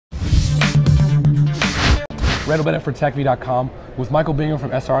Randall Bennett for TechV.com with Michael Bingham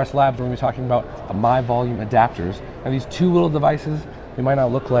from SRS Labs. We're going to be talking about the MyVolume adapters. Now these two little devices, they might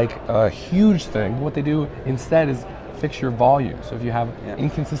not look like a huge thing, but what they do instead is fix your volume. So if you have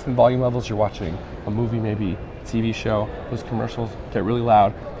inconsistent volume levels, you're watching a movie, maybe a TV show, those commercials get really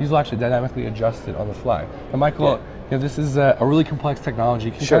loud. These will actually dynamically adjust it on the fly. Now Michael, you know, this is a really complex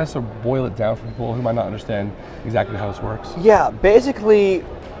technology. Can you kind of sort of boil it down for people who might not understand exactly how this works? Yeah, basically,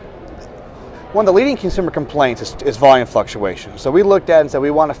 one of the leading consumer complaints is volume fluctuation. So we looked at it and said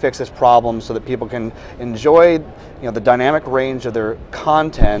we want to fix this problem so that people can enjoy, the dynamic range of their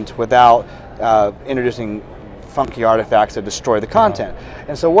content without introducing funky artifacts that destroy the content.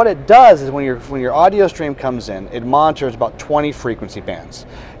 And so what it does is when your audio stream comes in, it monitors about 20 frequency bands,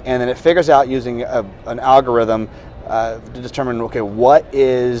 and then it figures out using an algorithm to determine, okay, what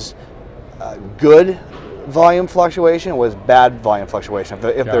is good volume fluctuation was bad volume fluctuation,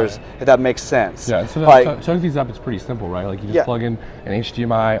 if that makes sense. Yeah, so to hook these up, it's pretty simple, right? Like you just plug in an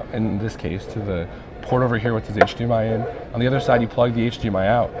HDMI, in this case, to the port over here with this HDMI in. On the other side, you plug the HDMI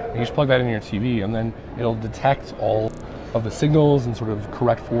out, and you just plug that in your TV, and then it'll detect all of the signals and sort of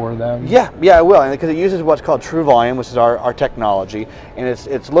correct for them. Yeah, it will, and because it uses what's called true volume, which is our technology, and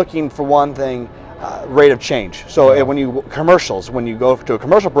it's looking for one thing, rate of change. So when you go to a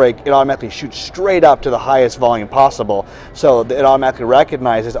commercial break, it automatically shoots straight up to the highest volume possible. So it automatically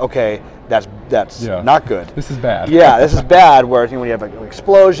recognizes, okay, that's not good. This is bad. Yeah, this is bad. Where when you have an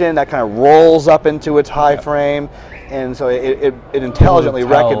explosion, that kind of rolls up into its high frame, and so it intelligently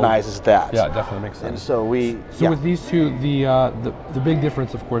recognizes that. Yeah, it definitely makes sense. And so with these two, the big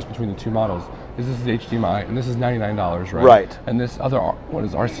difference, of course, between the two models is this is HDMI, and this is $99, right? Right. And this other one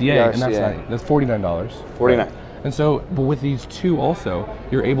is RCA, and that's $49. $49. Right. And so, but with these two also,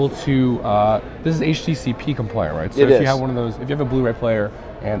 you're able to, this is HDCP compliant, right? So if you have one of those, if you have a Blu-ray player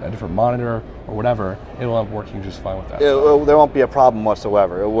and a different monitor or whatever, it'll end up working just fine with that. There won't be a problem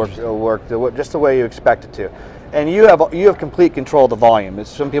whatsoever. It'll work just the way you expect it to. And you have complete control of the volume.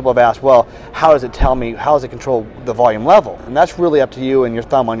 Some people have asked, well, how does it control the volume level? And that's really up to you and your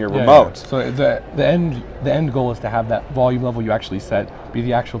thumb on your remote. So the end goal is to have that volume level you actually set be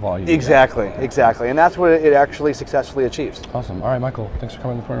the actual volume. Exactly. And that's what it actually successfully achieves. Awesome. All right, Michael, thanks for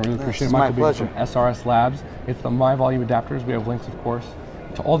coming to the point. I really appreciate it. Michael Bingham from SRS Labs. It's the MyVolume adapters. We have links, of course,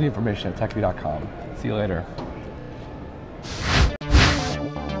 to all the information at TechV.com. See you later.